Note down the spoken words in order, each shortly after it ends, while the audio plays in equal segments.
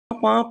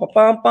We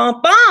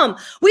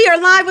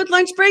are live with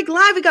Lunch Break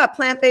Live. We got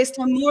plant-based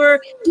more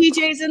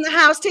DJs in the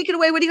house. Take it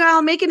away. What are you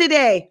all making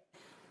today?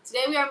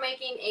 Today we are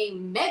making a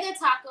mega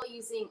taco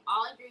using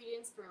all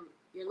ingredients from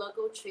your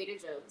local Trader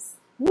Joe's.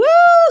 Woo!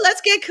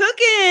 Let's get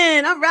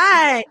cooking. All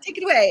right. Take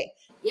it away.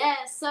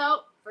 Yes,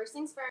 so first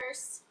things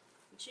first,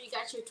 make sure you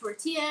got your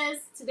tortillas.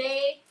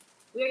 Today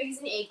we are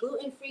using a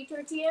gluten-free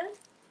tortilla.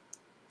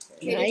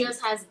 Trader Joe's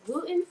has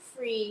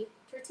gluten-free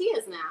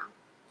tortillas now.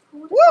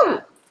 Woo!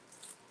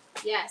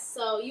 Yes,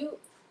 so if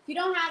you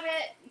don't have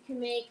it, you can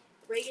make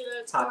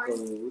regular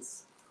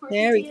tacos. Corn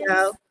there we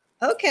go.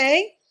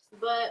 Okay.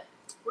 But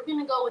we're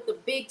gonna go with the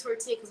big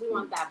tortilla because we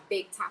want that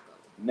big taco.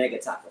 Mega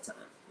taco time.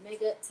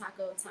 Mega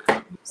taco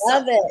time.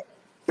 Love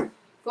it.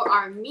 For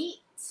our meat,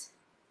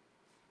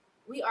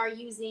 we are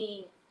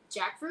using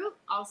jackfruit,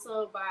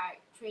 also by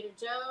Trader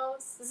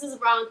Joe's. This is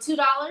around $2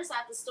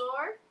 at the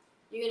store.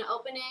 You're gonna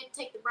open it,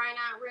 take the brine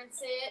out,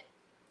 rinse it,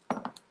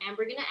 and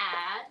we're gonna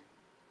add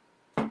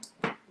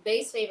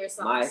Bay's favorite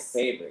sauce. My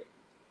favorite,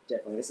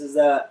 definitely. This is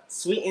a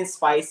sweet and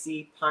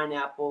spicy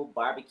pineapple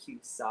barbecue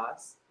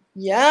sauce.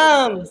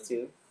 Yum.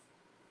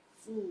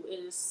 Ooh, it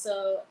is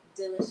so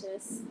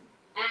delicious.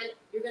 And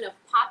you're going to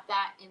pop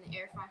that in the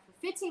air fryer for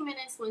 15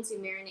 minutes once you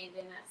marinate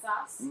in that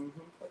sauce.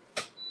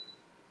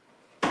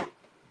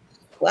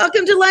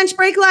 Welcome to Lunch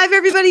Break Live,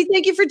 everybody.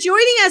 Thank you for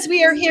joining us.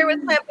 We are here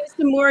with plant-based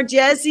and more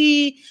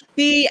Jezzy,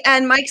 B,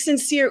 and Mike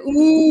Sincere.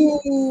 Ooh,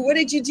 what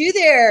did you do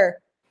there?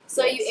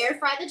 So you air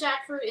fry the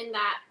jackfruit in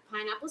that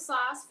pineapple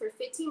sauce for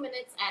 15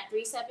 minutes at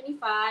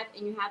 375,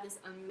 and you have this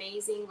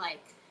amazing,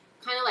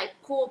 kind of like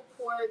pulled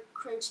pork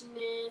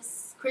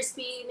crunchiness,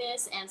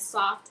 crispiness, and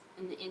soft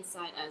in the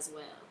inside as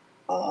well.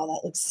 Oh,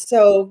 that looks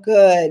so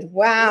good.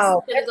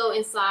 Wow. It's going to go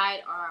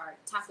inside our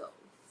taco.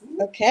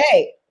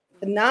 Okay.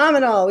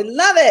 Phenomenal. We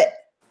love it.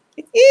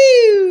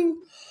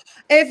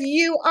 If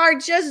you are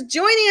just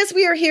joining us,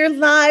 we are here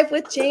live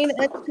with Jane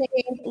and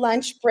Jane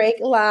Lunch Break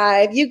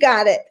Live. You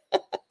got it.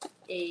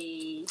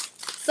 Hey.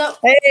 So,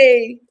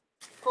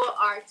 for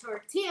our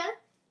tortilla,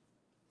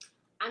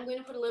 I'm going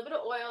to put a little bit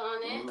of oil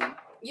on it.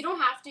 You don't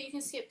have to. You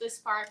can skip this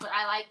part, but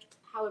I like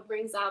how it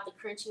brings out the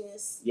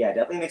crunchiness. Yeah,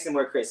 definitely makes it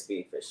more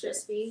crispy for sure.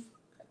 Crispy.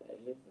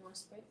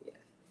 Yeah.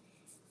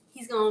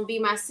 He's going to be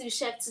my sous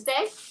chef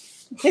today.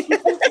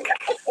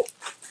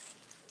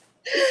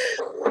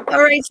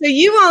 All right, so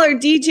you all are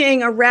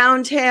DJing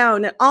around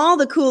town at all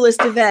the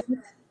coolest events.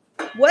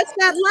 What's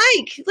that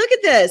like? Look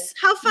at this.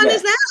 How fun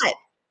is that?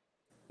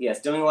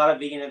 Yes, doing a lot of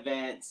vegan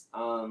events.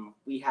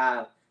 We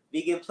have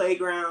Vegan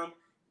Playground,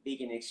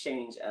 Vegan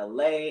Exchange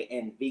LA,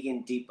 and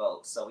Vegan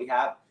Depot. So we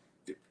have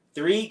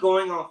 3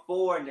 going on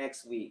 4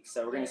 next week.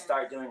 So we're going to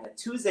start doing a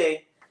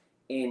Tuesday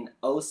in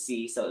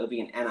OC. So it'll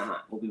be in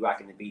Anaheim. We'll be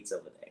rocking the beats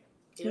over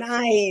there.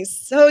 Nice.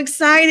 So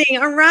exciting.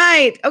 All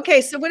right.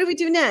 Okay, so what do we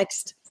do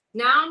next?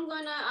 Now I'm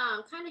going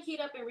to kind of heat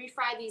up and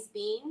refry these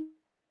beans.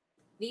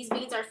 These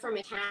beans are from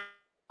a can.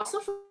 Also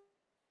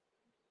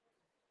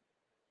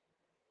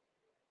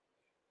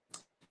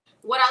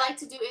what I like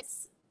to do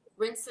is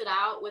rinse it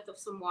out with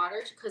some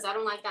water because I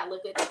don't like that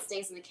liquid that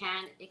stays in the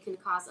can. It can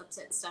cause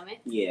upset stomach.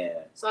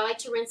 Yeah. So I like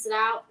to rinse it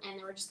out, and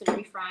then we're just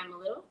going to refry them a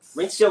little.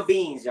 Rinse your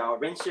beans, y'all.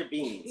 Rinse your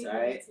beans, all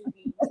right?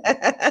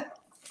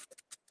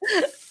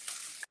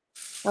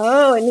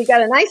 Oh, and you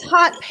got a nice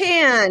hot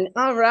pan.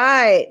 All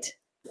right.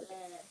 Yes.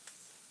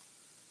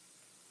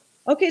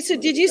 Okay, so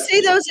did you say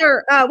those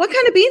are, what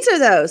kind of beans are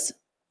those?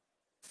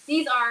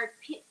 These are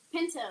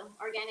pinto,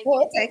 organic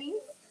okay.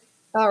 beans.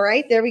 All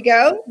right, there we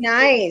go.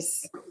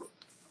 Nice.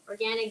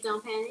 Organic,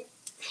 don't panic.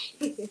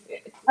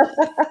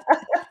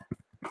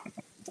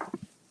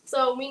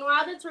 So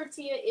meanwhile, the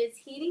tortilla is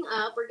heating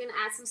up. We're going to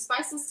add some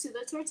spices to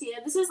the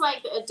tortilla. This is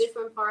like a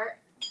different part.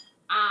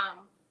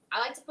 I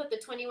like to put the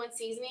 21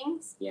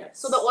 seasonings. Yes.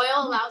 So the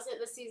oil allows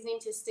the seasoning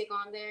to stick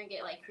on there and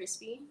get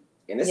crispy.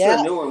 And this is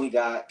a new one we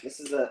got.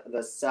 This is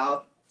the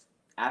South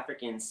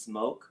African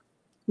smoke.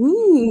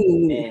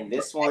 Ooh. And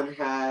this one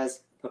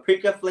has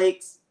paprika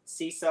flakes,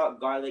 sea salt,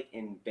 garlic,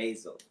 and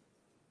basil.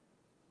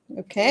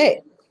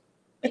 Okay.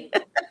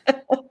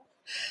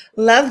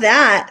 Love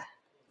that.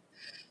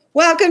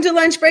 Welcome to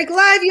Lunch Break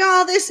Live,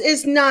 y'all. This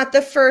is not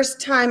the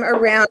first time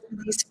around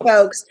these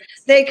folks.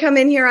 They come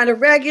in here on a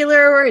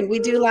regular, and we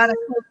do a lot of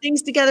cool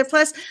things together.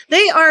 Plus,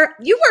 you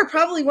are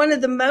probably one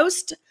of the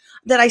most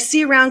that I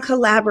see around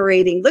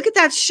collaborating. Look at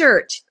that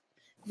shirt.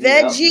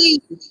 Veggie,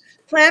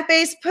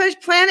 plant-based push,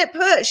 planet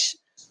push,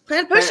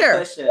 plant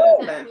pusher.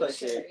 Plant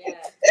pusher.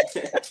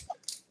 Yeah.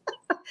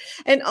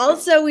 And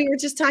also, we were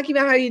just talking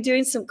about how you're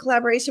doing some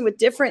collaboration with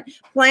different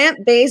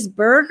plant-based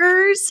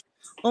burgers.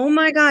 Oh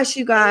my gosh,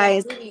 you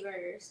guys.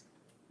 Burgers.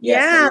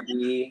 Yeah.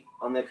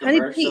 On the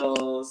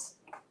commercials.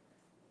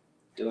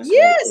 Doing some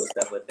cool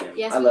stuff with them.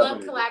 Yes, we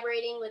love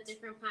collaborating with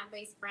different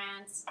plant-based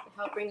brands to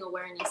help bring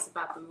awareness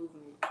about the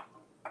movement.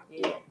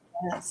 Yeah.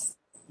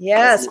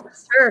 Yes,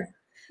 sure.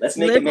 Let's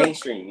make it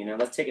mainstream,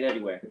 let's take it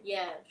everywhere.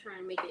 Yeah, trying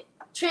to make it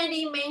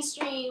trendy,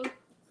 mainstream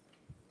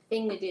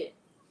thing to do.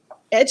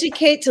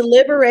 Educate to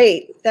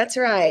liberate. That's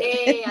right.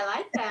 Hey, I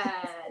like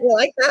that. You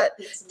like that?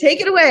 Take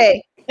it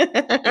away.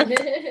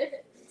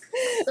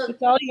 So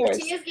It's all the yours.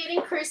 tortilla is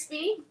getting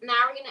crispy. Now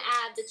we're gonna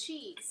add the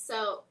cheese.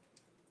 So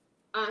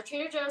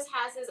Trader Joe's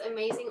has this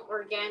amazing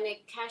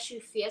organic cashew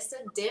fiesta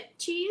dip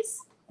cheese.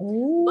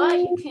 Ooh. But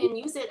you can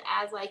use it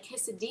as like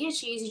quesadilla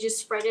cheese. You just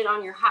spread it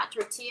on your hot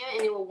tortilla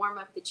and it will warm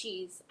up the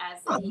cheese as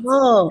it heats up the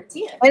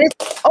tortilla. And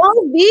it's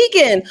all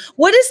vegan.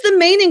 What is the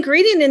main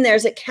ingredient in there?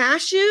 Is it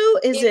cashew?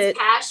 It's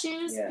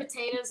cashews,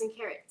 potatoes, and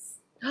carrots.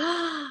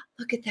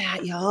 Look at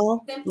that,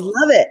 y'all. Simple.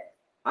 Love it.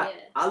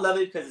 I love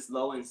it because it's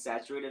low in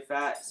saturated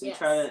fat. So you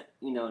try to,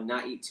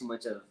 not eat too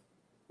much of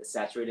the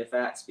saturated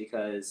fats,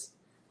 because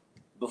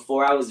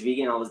before I was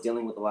vegan, I was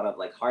dealing with a lot of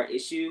like heart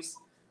issues.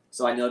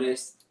 So I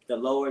noticed the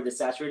lower the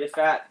saturated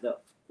fat, the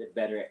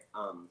better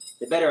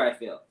I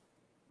feel.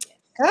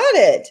 Got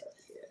it.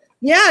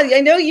 Yeah,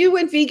 I know you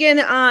went vegan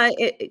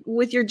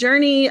with your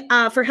journey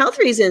for health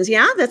reasons.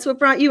 Yeah, that's what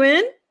brought you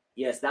in?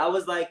 Yes, that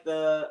was like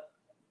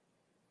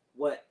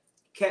what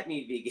kept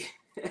me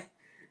vegan.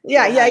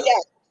 Yeah.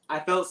 I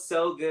felt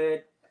so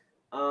good.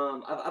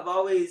 I've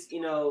always,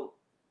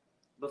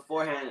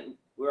 beforehand,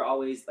 we're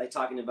always like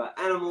talking about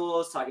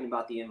animals, talking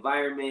about the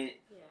environment,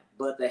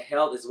 but the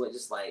health is what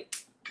just like,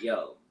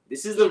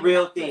 this is the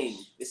real thing.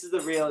 This is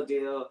the real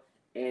deal.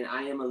 And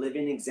I am a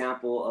living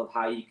example of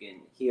how you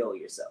can heal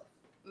yourself.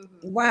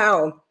 Mm-hmm.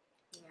 Wow.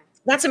 Yeah.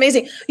 That's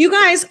amazing. You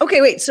guys,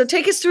 okay, wait. So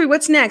take us through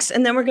what's next.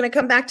 And then we're going to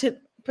come back to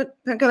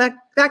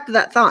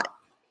that thought.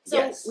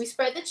 So we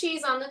spread the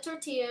cheese on the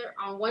tortilla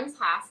on one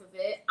half of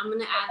it. I'm going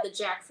to add the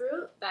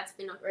jackfruit that's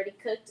been already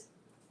cooked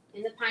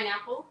in the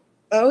pineapple.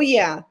 Oh,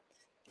 yeah.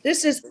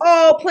 This is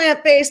all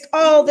plant-based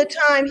all the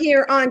time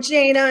here on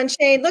Jane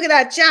Unchained. Look at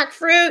that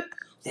jackfruit.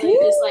 So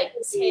it just like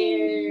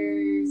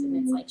tears and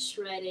it's like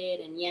shredded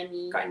and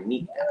yummy.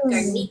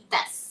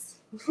 Carnitas.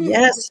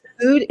 Yes,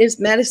 food is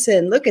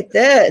medicine. Look at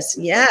this.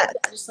 Yes.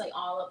 Just like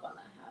all up on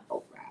that half.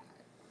 All right.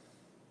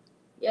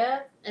 Yeah.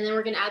 And then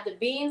we're going to add the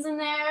beans in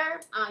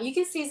there. You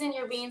can season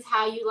your beans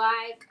how you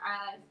like.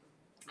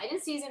 I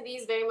didn't season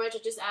these very much. I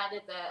just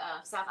added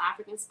the South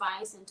African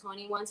spice and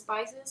 21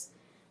 spices.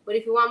 But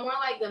if you want more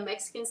like the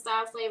Mexican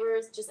style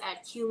flavors, just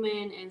add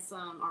cumin and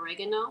some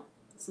oregano,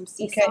 some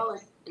sea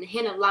salt, and a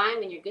hint of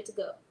lime, and you're good to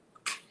go.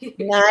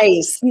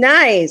 Nice.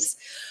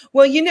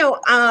 Well,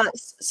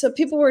 so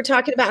people were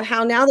talking about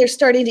how now they're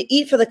starting to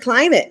eat for the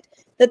climate,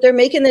 that they're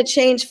making the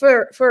change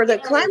for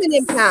the climate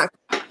impact.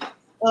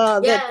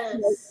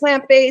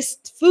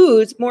 Plant-based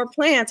foods, more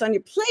plants on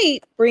your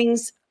plate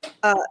brings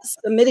the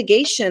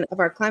mitigation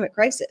of our climate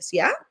crisis.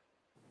 Yeah.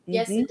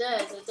 Yes, it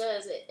does. It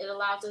does. It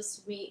allows us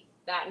to be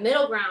that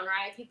middle ground,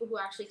 right? People who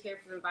actually care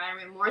for the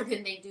environment more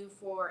than they do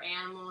for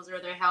animals or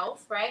their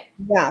health, right?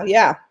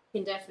 Yeah.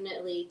 Can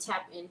definitely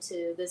tap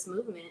into this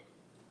movement.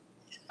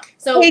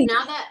 So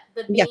now that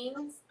the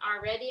beans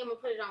are ready, I'm gonna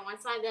put it on one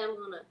side. Then I'm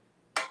gonna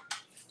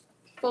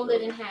fold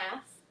it in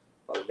half.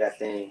 Fold that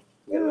thing.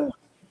 Yeah.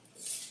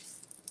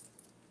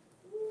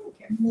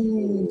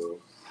 It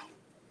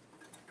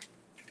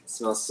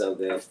smells so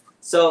good.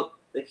 So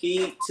the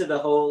key to the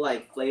whole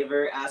like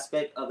flavor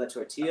aspect of the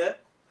tortilla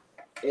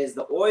is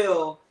the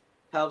oil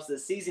helps the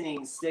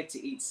seasoning stick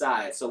to each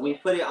side. So we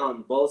put it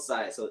on both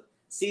sides. So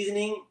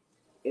seasoning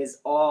is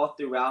all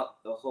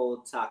throughout the whole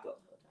taco.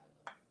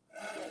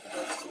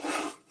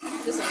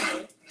 This one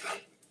here.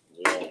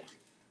 Yeah.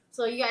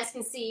 So you guys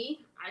can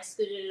see, I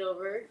scooted it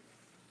over.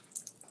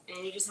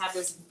 And you just have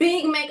this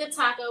big mega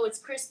taco. It's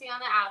crispy on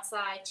the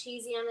outside,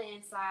 cheesy on the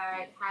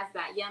inside, has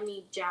that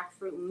yummy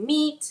jackfruit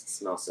meat. It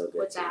smells so good.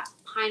 With that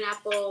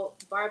pineapple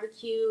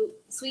barbecue,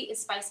 sweet and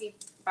spicy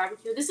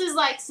barbecue. This is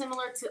like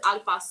similar to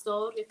al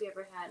pastor. If you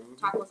ever had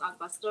tacos al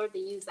pastor, they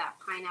use that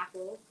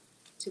pineapple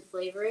to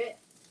flavor it.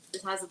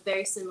 This has a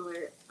very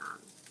similar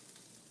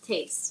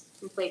taste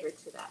and flavor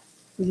to that.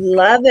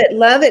 Love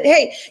it.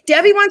 Hey,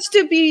 Debbie wants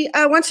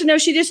to know.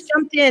 She just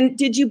jumped in.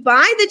 Did you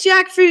buy the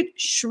jackfruit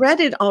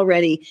shredded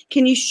already?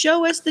 Can you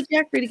show us the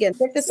jackfruit again?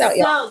 Check this out,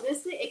 y'all. So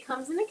it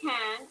comes in a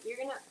can. You're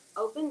gonna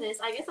open this.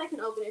 I guess I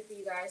can open it for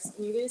you guys.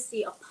 And you're gonna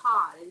see a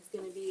pod. It's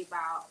gonna be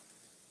about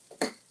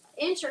an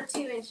inch or 2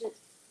 inches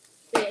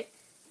thick.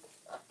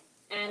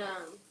 And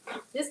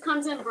this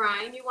comes in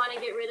brine. You want to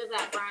get rid of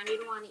that brine. You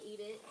don't want to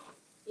eat it,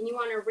 and you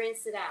want to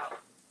rinse it out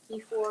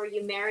before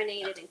you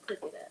marinate it and cook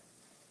it up.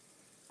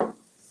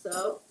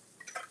 So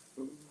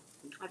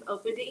I've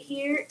opened it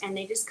here, and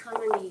they just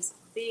come in these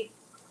big,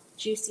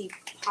 juicy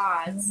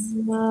pods.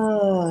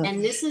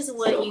 And this is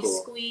what you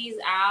squeeze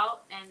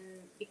out and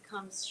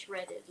becomes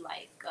shredded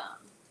like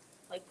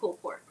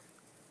pulled pork.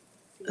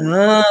 So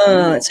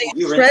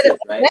you shred it,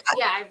 right?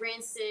 Yeah, I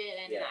rinsed it,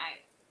 and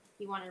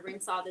you want to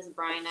rinse all this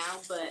brine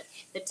out, but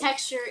the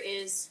texture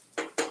is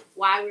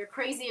why we're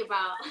crazy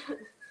about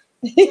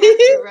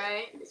texture,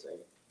 right?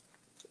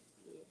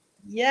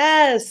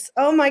 Yes.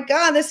 Oh my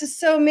God, this is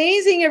so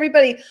amazing,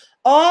 everybody.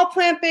 All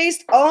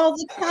plant-based all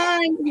the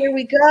time. Here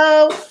we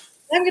go.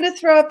 I'm going to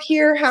throw up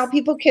here how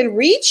people can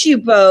reach you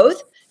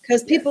both,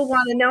 because people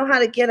want to know how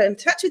to get in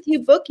touch with you,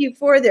 book you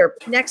for their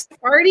next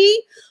party.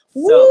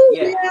 So,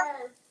 if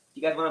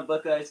you guys want to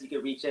book us, you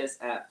can reach us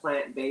at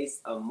Plant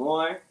Based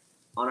Amore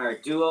on our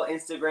duo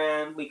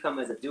Instagram. We come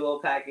as a duo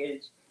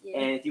package. Yeah.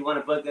 And if you want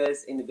to book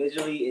us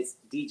individually, it's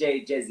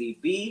DJ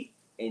Jezzy B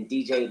and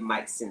DJ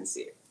Mike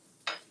Sincere.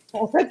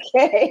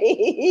 Okay.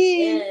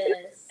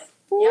 Yes.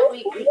 Yeah,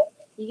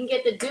 you can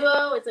get the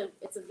duo.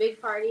 It's a big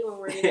party when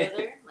we're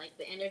together. Like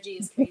the energy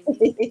is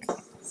crazy.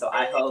 So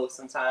I host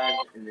sometimes,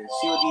 and then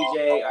she'll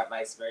DJ, or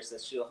vice versa.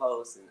 She'll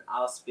host, and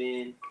I'll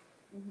spin.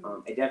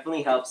 It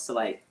definitely helps to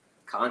like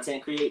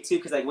content create too,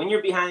 because like when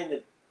you're behind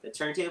the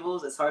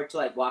turntables, it's hard to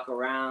like walk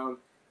around,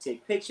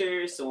 take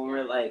pictures. So when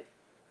we're like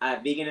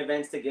at vegan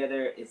events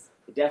together, it's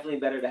definitely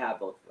better to have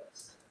both of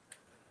us.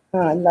 Oh,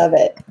 I love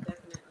it.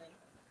 Definitely.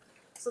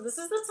 So this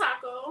is the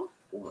taco.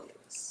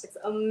 Yes. It's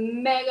a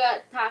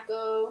mega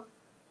taco.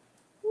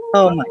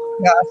 Oh my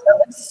gosh, that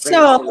looks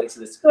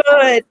so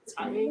good.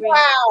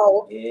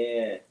 Wow.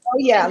 Yeah. Oh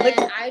yeah. And Look.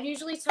 then I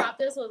usually top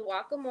this with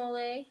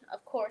guacamole.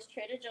 Of course,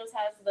 Trader Joe's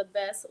has the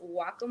best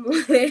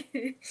guacamole.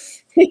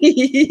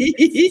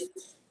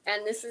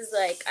 And this is,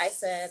 like I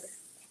said,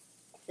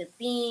 the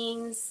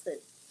beans, the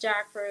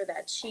jackfruit,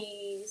 that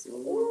cheese.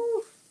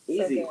 Ooh,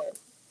 Easy. So good.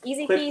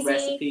 Easy Quick peasy.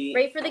 recipe.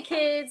 Great for the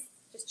kids.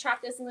 Just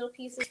chop this in little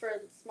pieces for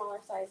smaller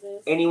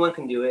sizes. Anyone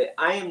can do it.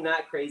 I am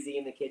not crazy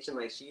in the kitchen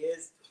like she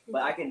is,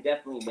 but I can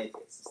definitely make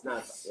this. It's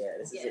not,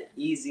 this is an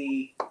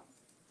easy,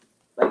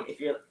 like if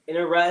you're in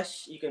a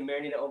rush, you can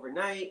marinate it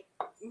overnight,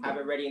 have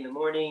it ready in the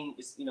morning,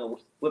 just,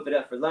 whip it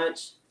up for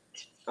lunch.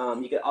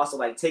 You could also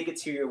like take it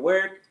to your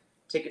work,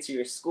 take it to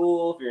your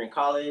school if you're in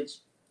college.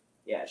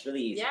 Yeah, it's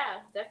really easy. Yeah,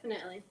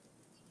 definitely.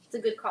 It's a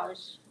good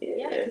college.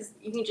 Yeah, because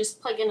you can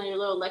just plug in on your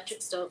little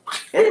electric stove.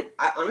 And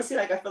I honestly,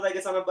 I feel like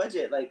it's on a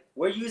budget. Like,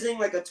 we're using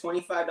like a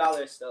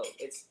 $25 stove.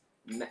 It's,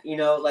 like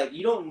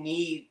you don't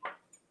need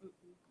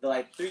the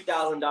like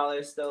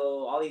 $3,000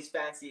 stove, all these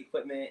fancy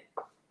equipment.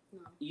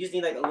 No. You just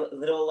need like a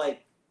little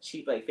like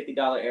cheap like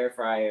 $50 air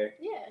fryer.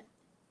 Yeah.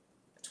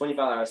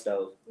 $25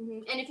 stove.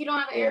 And if you don't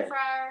have an air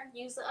fryer,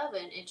 use the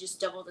oven. It just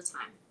double the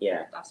time.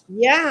 Yeah.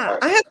 Yeah.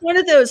 I have one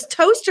of those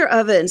toaster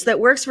ovens that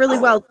works really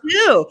well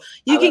too.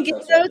 You can get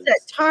those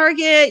at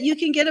Target. You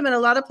can get them in a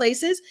lot of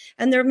places,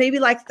 and they're maybe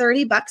like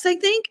 $30, I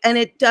think, and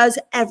it does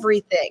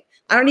everything.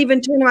 I don't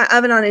even turn my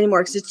oven on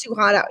anymore because it's too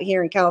hot out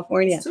here in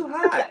California. It's too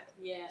hot.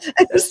 Yeah.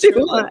 It's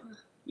too hot.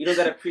 You don't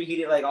gotta preheat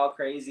it like all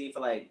crazy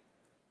for like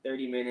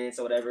 30 minutes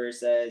or whatever it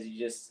says. You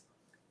just,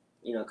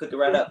 cook it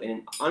right up.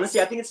 And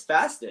honestly, I think it's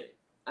faster.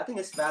 I think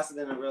it's faster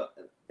than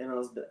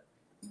those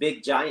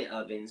big giant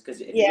ovens,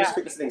 because if you just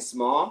cook something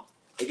small,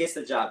 it gets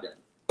the job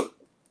done.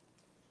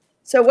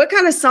 So what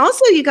kind of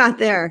salsa you got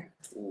there?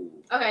 Ooh.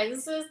 Okay,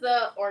 this is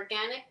the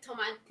organic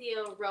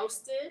tomatillo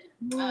roasted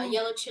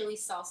yellow chili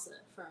salsa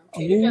from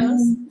Trader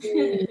Joe's.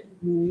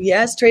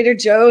 Yes, Trader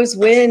Joe's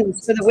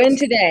wins for the win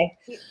today.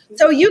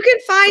 So you can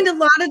find a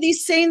lot of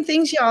these same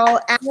things, y'all,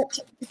 at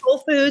Whole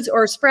Foods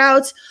or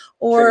Sprouts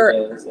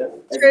or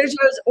Trader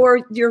Joe's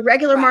or your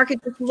regular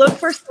market. Just look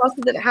for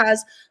salsa that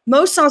has,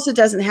 most salsa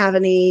doesn't have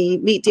any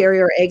meat, dairy,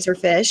 or eggs or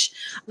fish.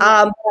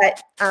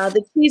 But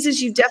the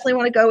cheeses, you definitely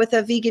want to go with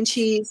a vegan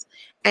cheese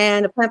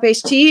and a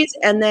plant-based cheese.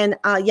 And then,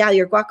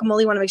 your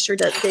guacamole, you want to make sure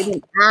that they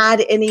didn't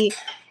add any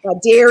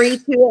dairy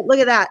to it. Look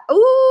at that.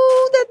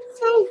 Oh, that's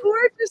so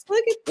gorgeous.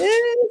 Look at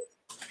this.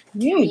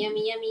 Yummy,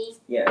 yummy, yummy.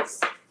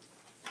 Yes.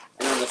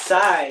 And on the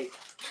side,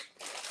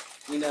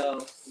 you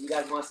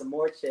guys want some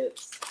more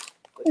chips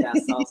with that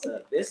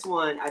salsa. This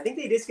one, I think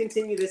they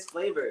discontinued this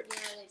flavor. Yeah,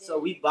 so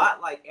we bought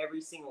like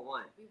every single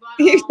one. We bought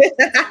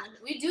all.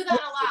 We do that a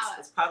lot.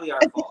 It's probably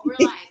our fault. We're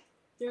like,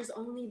 there's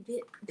only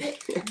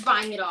bit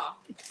buying it all.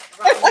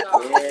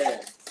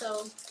 Yeah.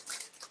 So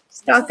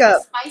stock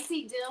up.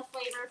 Spicy dill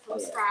flavor from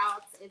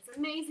Sprouts. It's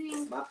amazing.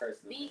 It's my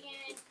personal.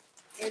 Vegan.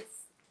 It's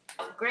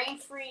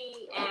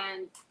grain-free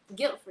and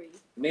guilt-free.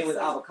 Made with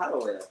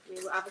avocado oil. Made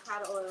with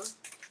avocado oil.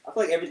 I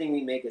feel like everything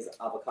we make is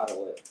avocado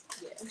oil.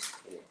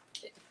 Yeah.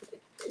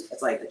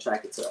 It's like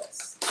attracted to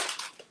us.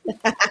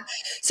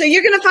 So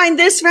you're going to find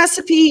this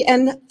recipe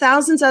and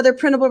thousands of other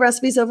printable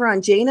recipes over on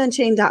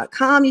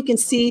janeunchained.com. You can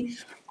see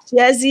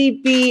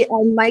Jezzy B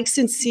and Mike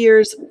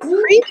Sincere's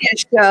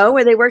previous show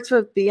where they worked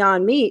with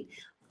Beyond Meat.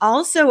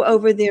 Also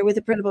over there with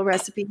the printable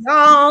recipe.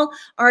 Y'all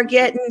are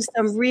getting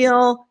some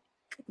real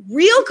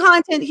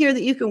content here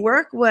that you can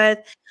work with.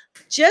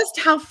 Just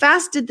how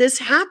fast did this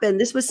happen?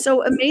 This was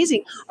so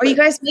amazing. Are you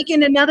guys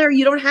making another?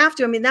 You don't have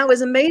to. I mean, that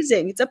was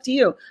amazing. It's up to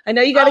you. I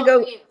know you got to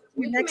go.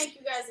 We can make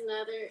you guys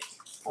another.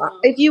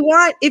 If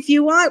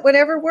you want,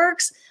 whatever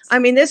works. I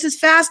mean, this is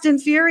fast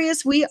and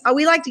furious. We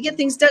like to get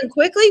things done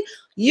quickly.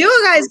 You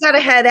guys got to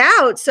head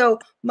out, so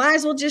might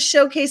as well just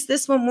showcase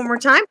this one more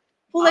time.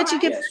 We'll let you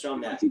get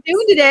what you're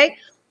doing today.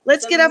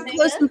 Let's get up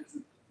close.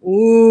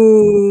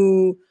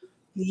 Ooh,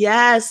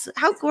 yes.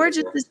 How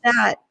gorgeous is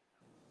that?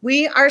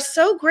 We are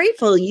so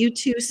grateful you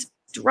two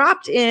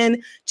dropped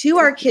in to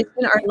our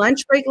kitchen, our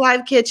lunch break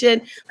live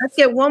kitchen. Let's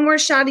get one more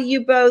shot of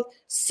you both.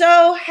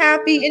 So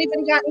happy.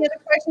 Anybody got any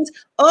other questions?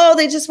 Oh,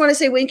 they just want to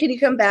say, when can you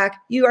come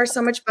back? You are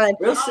so much fun.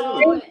 Real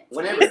soon.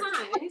 Whenever.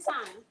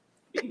 Anytime.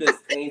 You can do this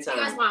anytime.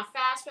 You guys want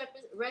fast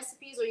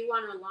recipes or you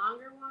want a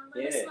longer one?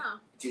 Let us know.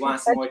 If you want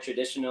some more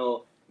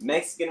traditional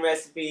Mexican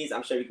recipes.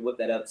 I'm sure we can whip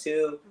that up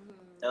too.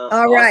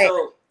 All right.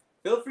 Also,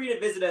 feel free to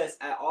visit us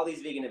at all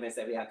these vegan events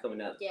that we have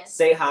coming up. Yes.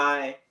 Say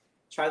hi.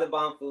 Try the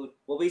bomb food.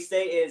 What we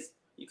say is,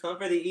 you come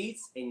for the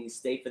eats and you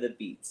stay for the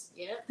beats.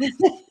 Yep.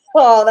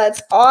 Oh,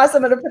 that's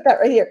awesome. I'm going to put that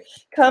right here.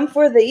 Come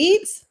for the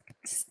eats,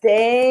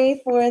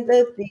 stay for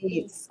the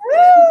beats.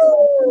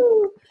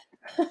 Woo!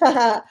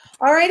 All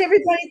right,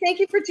 everybody. Thank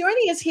you for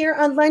joining us here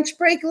on Lunch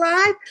Break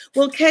Live.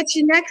 We'll catch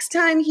you next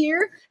time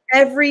here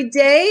every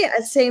day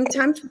at the same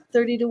time,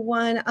 12:30 to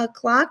 1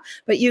 o'clock.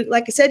 But you,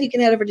 like I said, you can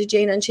head over to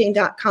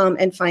janeunchained.com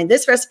and find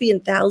this recipe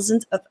and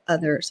thousands of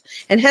others.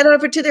 And head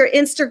over to their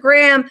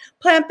Instagram,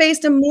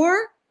 Plant-Based and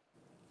More,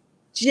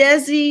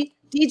 Jezzy,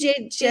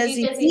 DJ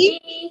Jezzy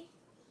D,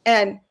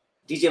 and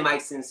DJ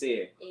Mike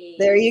Sincere.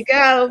 there you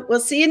go. We'll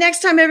see you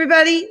next time,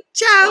 everybody.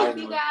 Ciao. Love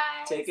you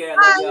guys. Take care.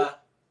 Love y'all.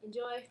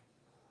 Enjoy.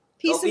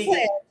 Peace and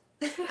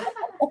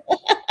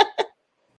plan.